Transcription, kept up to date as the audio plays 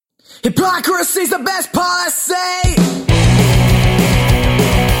Hypocrisy's the best policy.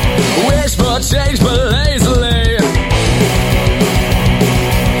 Wish for change but lazily.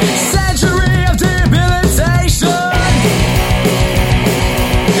 Century of debilitation.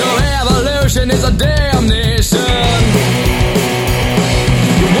 Your evolution is a damnation.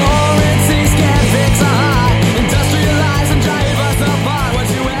 Warranties can't fix a high. Industrialize and drive us apart. What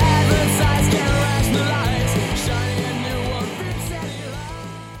you advertise can't rationalize. Shining a new one fits any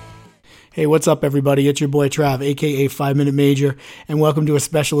line. Hey, what's up, everybody? It's your boy Trav, aka 5 Minute Major, and welcome to a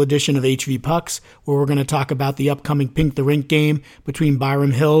special edition of HV Pucks, where we're going to talk about the upcoming Pink the Rink game between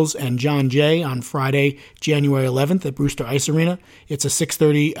Byram Hills and John Jay on Friday, January 11th at Brewster Ice Arena. It's a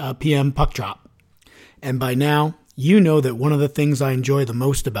 6:30 p.m. puck drop. And by now, you know that one of the things I enjoy the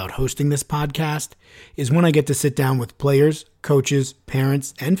most about hosting this podcast is when I get to sit down with players, coaches,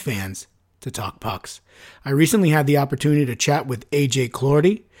 parents, and fans to talk pucks. I recently had the opportunity to chat with AJ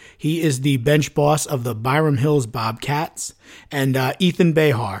Clordy. He is the bench boss of the Byram Hills Bobcats, and Ethan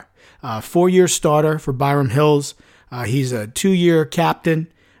Behar, 4-year starter for Byram Hills. He's a 2-year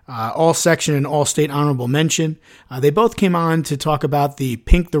captain, all-section and all-state honorable mention. They both came on to talk about the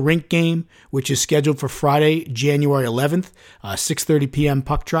Pink the Rink game, which is scheduled for Friday, January 11th, 6:30 p.m.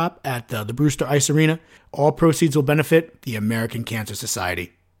 puck drop at the Brewster Ice Arena. All proceeds will benefit the American Cancer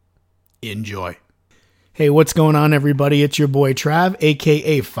Society. Enjoy. Hey, what's going on, everybody? It's your boy Trav,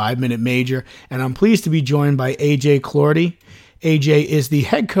 aka 5 Minute Major, and I'm pleased to be joined by AJ Clordy. AJ is the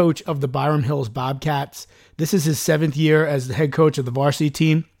head coach of the Byram Hills Bobcats. This is his 7th year as the head coach of the varsity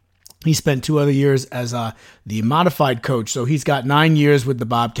team. He spent 2 other years as the modified coach, so he's got 9 years with the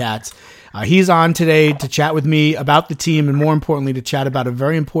Bobcats. He's on today to chat with me about the team and, more importantly, to chat about a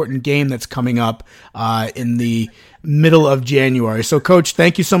very important game that's coming up in the middle of January. So, Coach,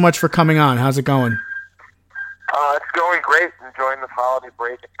 thank you so much for coming on. How's it going? It's going great. Enjoying the holiday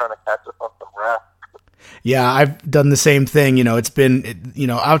break and trying to catch up on some rest. Yeah, I've done the same thing. It's been,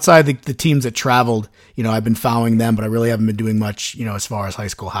 outside the teams that traveled, I've been following them, but I really haven't been doing much, as far as high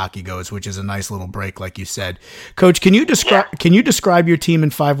school hockey goes, which is a nice little break, like you said. Coach, can you describe your team in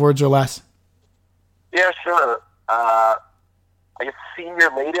 5 words or less? Yeah, sure. I guess senior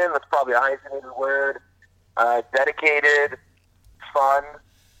laden, that's probably a hyphenated word. Dedicated, fun,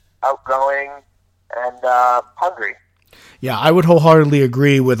 outgoing, and hungry. Yeah, I would wholeheartedly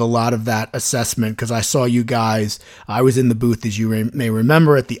agree with a lot of that assessment because I saw you guys. I was in the booth, as you may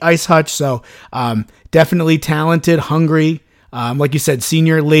remember, at the Ice Hutch. So definitely talented, hungry, like you said,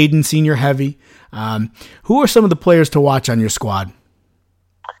 senior laden, senior heavy. Who are some of the players to watch on your squad?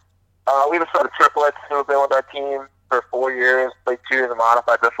 We have a set of triplets who have been with our team for 4 years, played 2 in the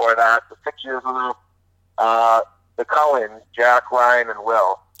modified before that, so 6 years with them. The Cohens, Jack, Ryan, and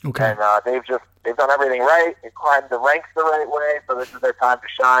Will. Okay. And they've done everything right. They climbed the ranks the right way, so this is their time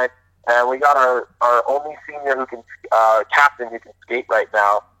to shine. And we got our only senior who can captain who can skate right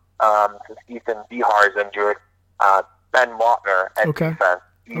now, since Ethan Behar is injured. Ben Lautner at defense.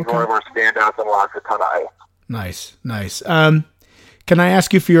 He's one of our standouts and lost a ton of ice. Nice. Can I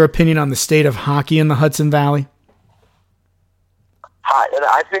ask you for your opinion on the state of hockey in the Hudson Valley?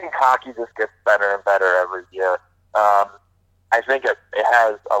 I think hockey just gets better and better every year. I think it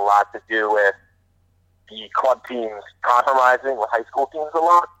has a lot to do with the club teams compromising with high school teams a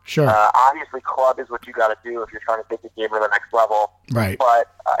lot. Sure. Obviously, club is what you got to do if you're trying to take the game to the next level. Right.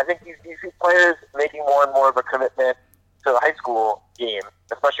 But I think you see players making more and more of a commitment to the high school game,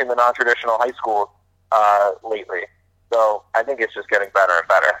 especially in the non-traditional high schools lately. So I think it's just getting better and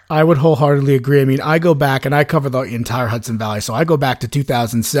better. I would wholeheartedly agree. I mean, I go back, and I cover the entire Hudson Valley, so I go back to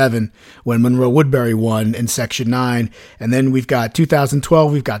 2007 when Monroe Woodbury won in Section 9, and then we've got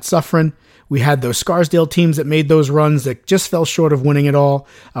 2012, we've got Suffern. We had those Scarsdale teams that made those runs that just fell short of winning it all.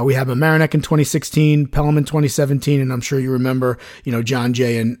 We have a Mamaroneck in 2016, Pelham in 2017, and I'm sure you remember, John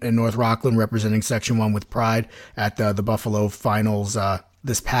Jay and North Rockland representing Section 1 with pride at the Buffalo Finals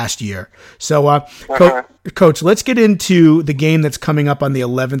this past year. So, Coach, let's get into the game that's coming up on the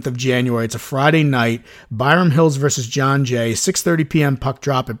 11th of January. It's a Friday night, Byram Hills versus John Jay, 6:30 p.m. puck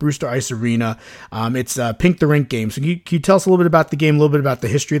drop at Brewster Ice Arena. It's a Pink the Rink game. So can you tell us a little bit about the game, a little bit about the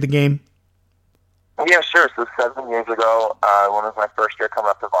history of the game? Yeah, sure. So 7 years ago, when it was my first year coming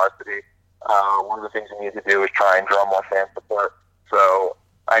up to varsity, one of the things we needed to do was try and draw more fan support. So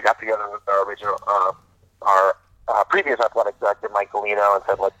I got together with our original, our previous athletic director, Mike Galino, and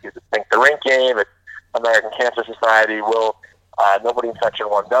said, let's do the Pink the Rink game. It's American Cancer Society. Nobody in Section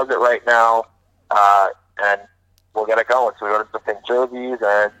 1 does it right now, and we'll get it going. So we ordered some pink jerseys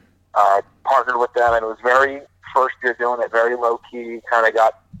and partnered with them, and it was very first year doing it, very low-key, kind of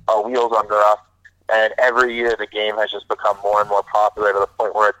got our wheels under us. And every year the game has just become more and more popular to the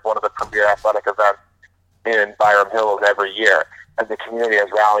point where it's one of the premier athletic events in Byram Hills every year, and the community has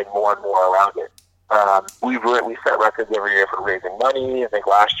rallied more and more around it. We set records every year for raising money. I think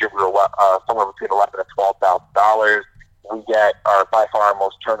last year we were somewhere between $11,000 and $12,000. We get by far our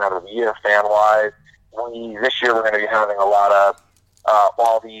most turnout of the year fan-wise. This year we're going to be having a lot of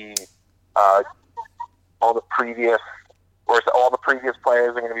all the previous players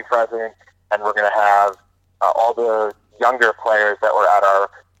are going to be present, and we're going to have all the younger players that were at our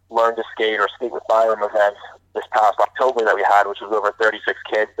Learn to Skate or Skate with Byram event this past October that we had, which was over 36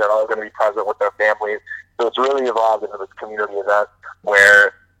 kids. They're all going to be present with their families. So it's really evolved into this community event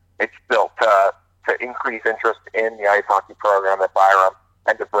where it's built to increase interest in the ice hockey program at Byram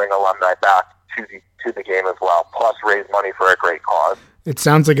and to bring alumni back to the game as well, plus raise money for a great cause. It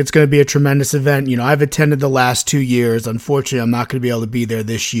sounds like it's going to be a tremendous event. You know, I've attended the last 2 years. Unfortunately, I'm not going to be able to be there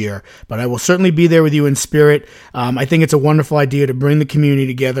this year, but I will certainly be there with you in spirit. I think it's a wonderful idea to bring the community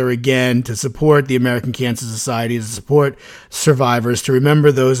together again, to support the American Cancer Society, to support survivors, to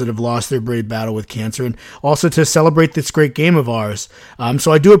remember those that have lost their brave battle with cancer, and also to celebrate this great game of ours.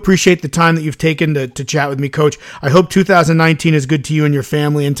 So I do appreciate the time that you've taken to chat with me, Coach. I hope 2019 is good to you and your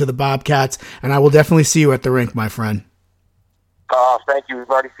family and to the Bobcats, and I will definitely see you at the rink, my friend. Thank you. We've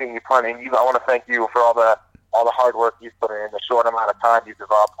already seen you plenty. I want to thank you for all the hard work you've put in the short amount of time. You've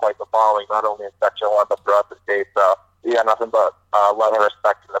developed quite the following, not only in Section 1, but throughout the state. So you got nothing but love and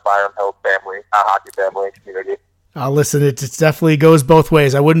respect for the Byram Hills family, hockey family, and community. Listen, it definitely goes both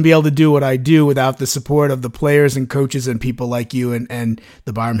ways. I wouldn't be able to do what I do without the support of the players and coaches and people like you and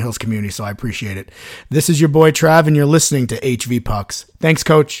the Byram Hills community, so I appreciate it. This is your boy Trav, and you're listening to HV Pucks. Thanks,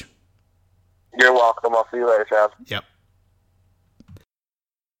 Coach. You're welcome. I'll see you later, Trav. Yep.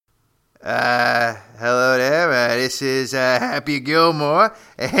 Hello there, this is Happy Gilmore,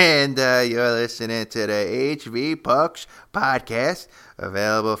 and you're listening to the HV Pucks podcast,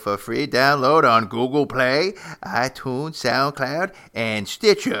 available for free download on Google Play, iTunes, SoundCloud, and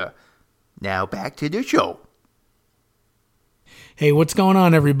Stitcher. Now back to the show. Hey, what's going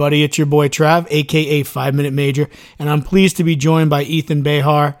on, everybody? It's your boy Trav, a.k.a. 5 Minute Major, and I'm pleased to be joined by Ethan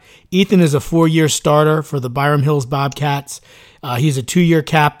Behar. Ethan is a 4-year starter for the Byram Hills Bobcats. He's a 2-year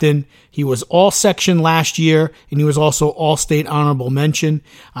captain. He was All-Section last year, and he was also All-State Honorable Mention.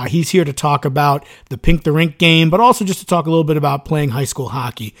 He's here to talk about the Pink the Rink game, but also just to talk a little bit about playing high school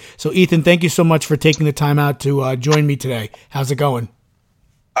hockey. So, Ethan, thank you so much for taking the time out to join me today. How's it going?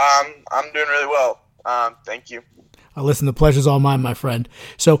 I'm doing really well. Thank you. Listen, the pleasure's all mine, my friend.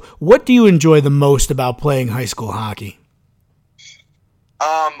 So, what do you enjoy the most about playing high school hockey?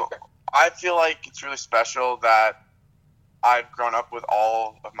 I feel like it's really special that I've grown up with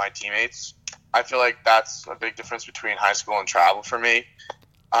all of my teammates. I feel like that's a big difference between high school and travel for me.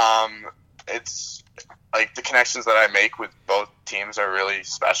 It's like the connections that I make with both teams are really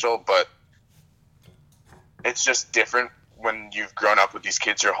special, but it's just different when you've grown up with these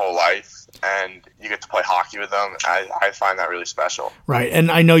kids your whole life and you get to play hockey with them. I find that really special. Right.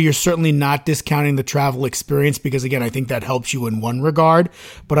 And I know you're certainly not discounting the travel experience because, again, I think that helps you in one regard.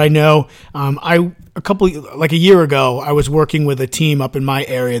 But I know a year ago, I was working with a team up in my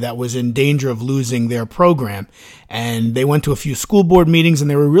area that was in danger of losing their program. And they went to a few school board meetings and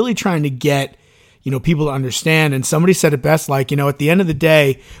they were really trying to get people to understand. And somebody said it best, at the end of the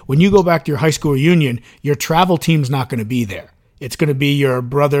day, when you go back to your high school reunion, your travel team's not going to be there. It's going to be your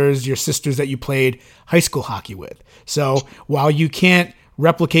brothers, your sisters that you played high school hockey with. So while you can't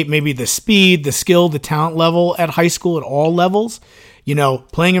replicate maybe the speed, the skill, the talent level at high school at all levels,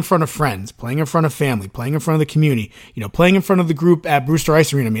 playing in front of friends, playing in front of family, playing in front of the community, playing in front of the group at Brewster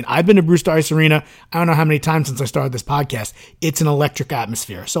Ice Arena. I mean, I've been to Brewster Ice Arena, I don't know how many times since I started this podcast. It's an electric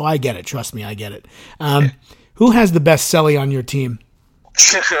atmosphere. So I get it. Trust me, I get it. Who has the best celly on your team?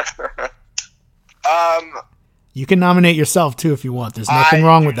 You can nominate yourself too if you want. There's nothing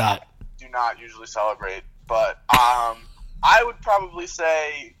wrong with that. Do not usually celebrate, but I would probably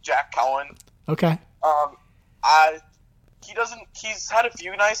say Jack Cohen. Okay. He's had a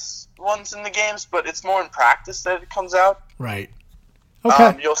few nice ones in the games, but it's more in practice that it comes out. Right.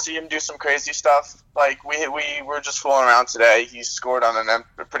 Okay. You'll see him do some crazy stuff. Like we were just fooling around today. He scored on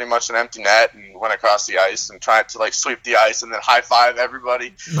pretty much an empty net and went across the ice and tried to sweep the ice and then high five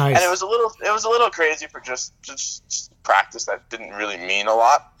everybody. Nice. And it was a little crazy for just practice that didn't really mean a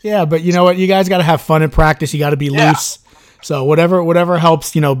lot. Yeah, but you know what? You guys got to have fun in practice. You got to be loose. So whatever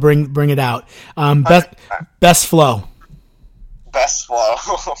helps, bring it out. Best flow. Best flow.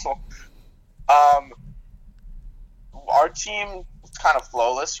 Our team is kind of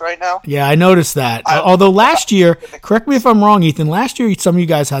flowless right now. Yeah, I noticed that. Although last year, correct me if I'm wrong, Ethan, last year some of you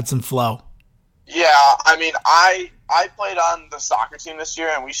guys had some flow. Yeah, I mean, I I played on the soccer team this year,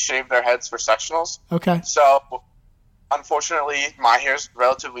 and we shaved our heads for sectionals. Okay. So, unfortunately, my hair's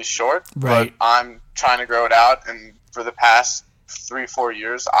relatively short. Right. But I'm trying to grow it out, and for the past 3-4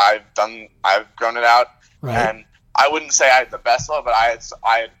 years, I've grown it out. Right. And I wouldn't say I had the best flow, but I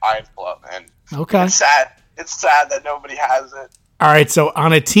had flow, and Okay. it's sad. It's sad that nobody has it. All right. So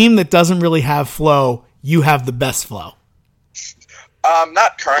on a team that doesn't really have flow, you have the best flow.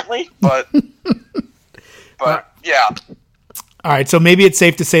 Not currently, but yeah. All right. So maybe it's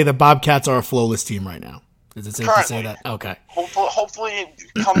safe to say the Bobcats are a flowless team right now. Is it safe to say Currently. that? Okay. Hopefully,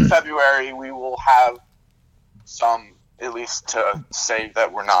 come February, we will have some, at least to say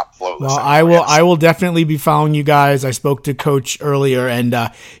that we're not flowless. Well, anymore. I will definitely be following you guys. I spoke to Coach earlier, and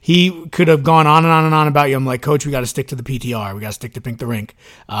he could have gone on and on and on about you. I'm like, Coach, we got to stick to the PTR. We got to stick to Pink the Rink.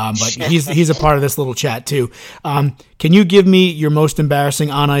 But he's a part of this little chat too. Can you give me your most embarrassing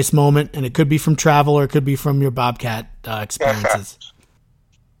on ice moment? And it could be from travel or it could be from your Bobcat experiences.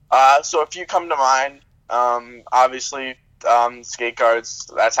 So if you come to mind, obviously, skate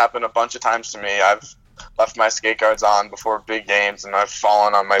guards, that's happened a bunch of times to me. I've left my skate guards on before big games, and I've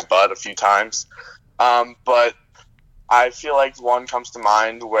fallen on my butt a few times. But I feel like one comes to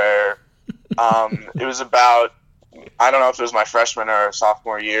mind where it was about, I don't know if it was my freshman or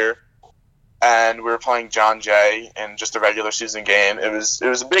sophomore year, and we were playing John Jay in just a regular season game. It was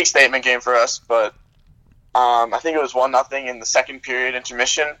a big statement game for us, but I think it was 1-0 in the second period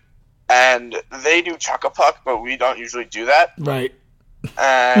intermission, and they do chuck-a-puck, but we don't usually do that. Right.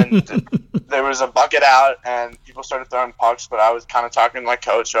 And there was a bucket out, and people started throwing pucks, but I was kind of talking to my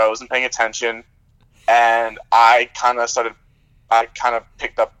coach, so I wasn't paying attention, and I kind of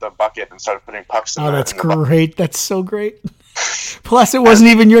picked up the bucket and started putting pucks in. Oh, that's great. That's so great. Plus, it wasn't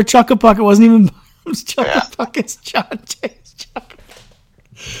even your chuck-a-puck. It wasn't even Byram's chuck-a-puck. It's John Jay's chuck-a-puck.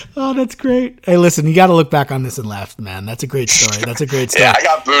 Oh, that's great. Hey, listen, you got to look back on this and laugh, man. That's a great story. That's a great story. Yeah, I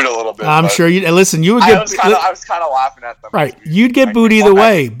got booed a little bit. I'm sure you. Listen, you would I get. was kind of laughing at them. Right, you'd get booed either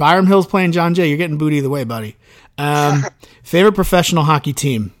way. Byram Hill's playing John Jay. You're getting booed either way, buddy. Favorite professional hockey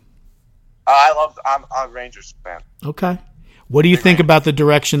team? I'm a Rangers fan. Okay. What do you think about the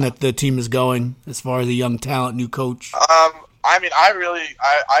direction that the team is going as far as a young talent, new coach? I mean,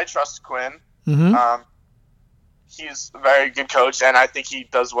 I trust Quinn. Mm-hmm. He's a very good coach, and I think he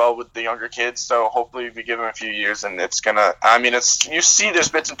does well with the younger kids. So hopefully, we give him a few years, and it's gonna. I mean, you see, there's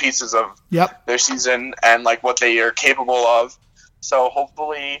bits and pieces of their season and like what they are capable of. So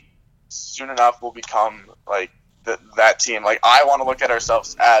hopefully, soon enough, we'll become like that team. Like I want to look at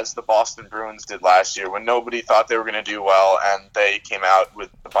ourselves as the Boston Bruins did last year, when nobody thought they were going to do well, and they came out with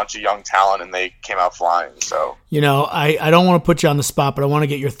a bunch of young talent, and they came out flying. So I don't want to put you on the spot, but I want to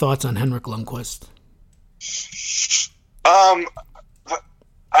get your thoughts on Henrik Lundqvist. I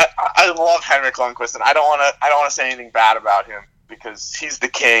love Henrik Lundqvist, and I don't want to say anything bad about him because he's the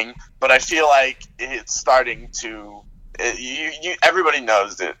king. But I feel like it's starting to. Everybody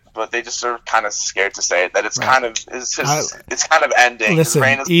knows it, but they just are kind of scared to say it. That it's kind of it's kind of ending. Listen, His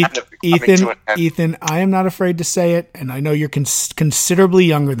reign is kind of coming to an end. Ethan, I am not afraid to say it, and I know you're considerably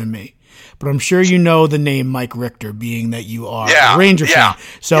younger than me. But I'm sure you know the name Mike Richter, being that you are a Ranger fan.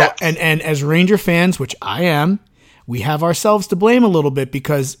 So, and as Ranger fans, which I am, we have ourselves to blame a little bit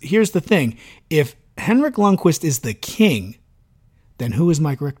because here's the thing. If Henrik Lundqvist is the king, then who is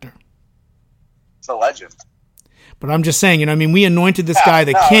Mike Richter? It's a legend. But I'm just saying, we anointed this guy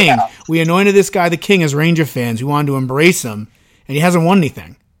the king. Yeah. We anointed this guy the king as Ranger fans. We wanted to embrace him, and he hasn't won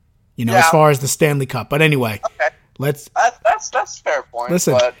anything, as far as the Stanley Cup. But anyway, that's a fair point.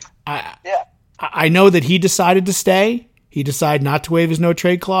 Listen, but I know that he decided to stay. He decided not to waive his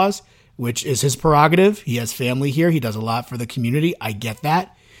no-trade clause, which is his prerogative. He has family here. He does a lot for the community. I get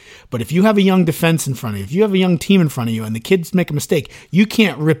that. But if you have a young defense in front of you, if you have a young team in front of you, and the kids make a mistake, you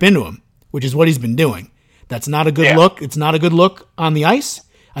can't rip into him, which is what he's been doing. That's not a good look. It's not a good look on the ice.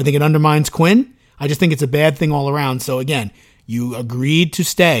 I think it undermines Quinn. I just think it's a bad thing all around. So, again, you agreed to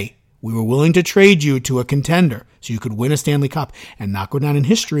stay. We were willing to trade you to a contender so you could win a Stanley Cup and not go down in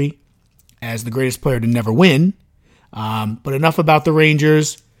history as the greatest player to never win. But enough about the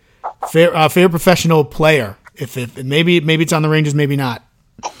Rangers. Fair professional player. If maybe it's on the Rangers, maybe not.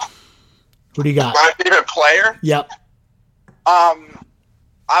 Who do you got? My favorite player? Yep.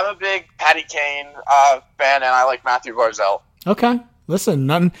 I'm a big Patty Kane fan, and I like Matthew Barzal. Okay. Listen,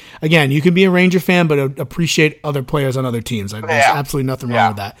 nothing. Again, you can be a Ranger fan, but appreciate other players on other teams. There's absolutely nothing wrong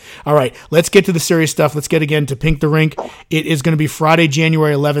with that. All right, let's get to the serious stuff. Let's get again to Pink the Rink. It is going to be Friday,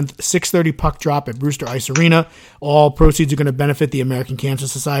 January 11th, 6:30 puck drop at Brewster Ice Arena. All proceeds are going to benefit the American Cancer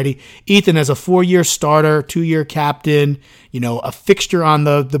Society. Ethan, as a 4-year starter, 2-year captain, a fixture on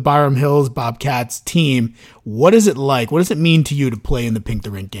the Byram Hills Bobcats team, what is it like? What does it mean to you to play in the Pink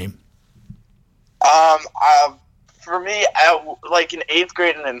the Rink game? For me, like in 8th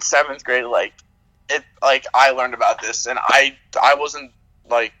grade and in 7th grade, I learned about this, and I wasn't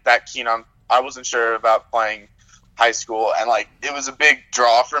like that keen on. I wasn't sure about playing high school, and like it was a big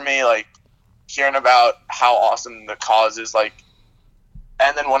draw for me, like hearing about how awesome the cause is, like.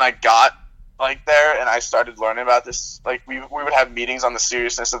 And then when I got like there and I started learning about this, like we would have meetings on the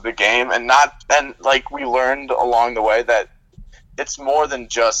seriousness of the game, and we learned along the way that it's more than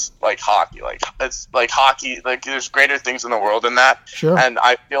just like hockey. Like it's like hockey, like there's greater things in the world than that. Sure. And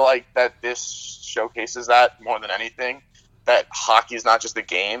I feel like that this showcases that more than anything, that hockey is not just a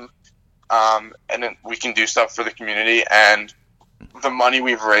game. And then we can do stuff for the community, and the money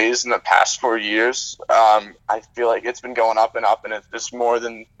we've raised in the past 4 years, I feel like it's been going up and up, and it's more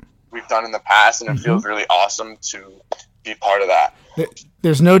than we've done in the past, and it feels really awesome to be part of that.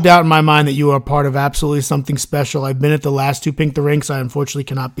 There's no doubt in my mind that you are part of absolutely something special. I've been at the last 2 Pink the Rinks. I unfortunately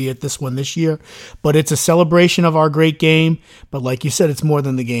cannot be at this one this year, but it's a celebration of our great game. But like you said, it's more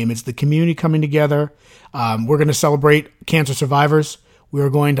than the game. It's the community coming together. We're going to celebrate cancer survivors. We are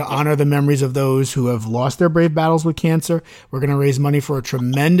going to honor the memories of those who have lost their brave battles with cancer. We're going to raise money for a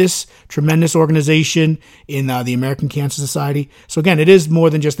tremendous, tremendous organization in the American Cancer Society. So again, it is more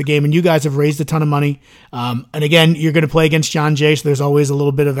than just the game, and you guys have raised a ton of money. And again, you're going to play against John Jay, so there's always a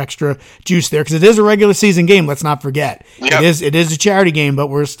little bit of extra juice there because it is a regular season game. Let's not forget. Yep. It is a charity game, but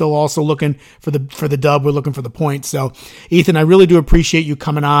we're still also looking for the dub. We're looking for the points. So, Ethan, I really do appreciate you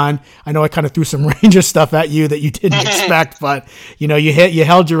coming on. I know I kind of threw some Ranger stuff at you that you didn't expect, but you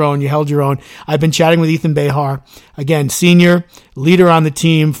held your own. I've been chatting with Ethan Behar, again, senior, leader on the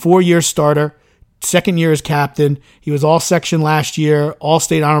team, 4-year starter, 2nd year as captain. He was all section last year, all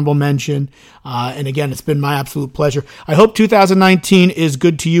state honorable mention. And again, it's been my absolute pleasure. I hope 2019 is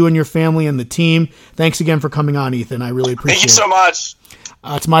good to you and your family and the team. Thanks again for coming on, Ethan. I really appreciate it. Thank you so much.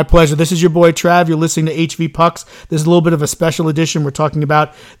 It's my pleasure. This is your boy Trav. You're listening to HV Pucks. This is a little bit of a special edition. We're talking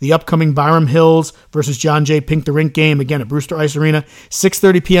about the upcoming Byram Hills versus John Jay Pink the Rink game, again at Brewster Ice Arena,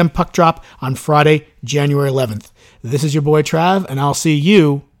 6:30 p.m. puck drop on Friday, January 11th. This is your boy Trav, and I'll see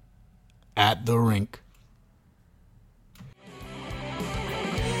you at the rink.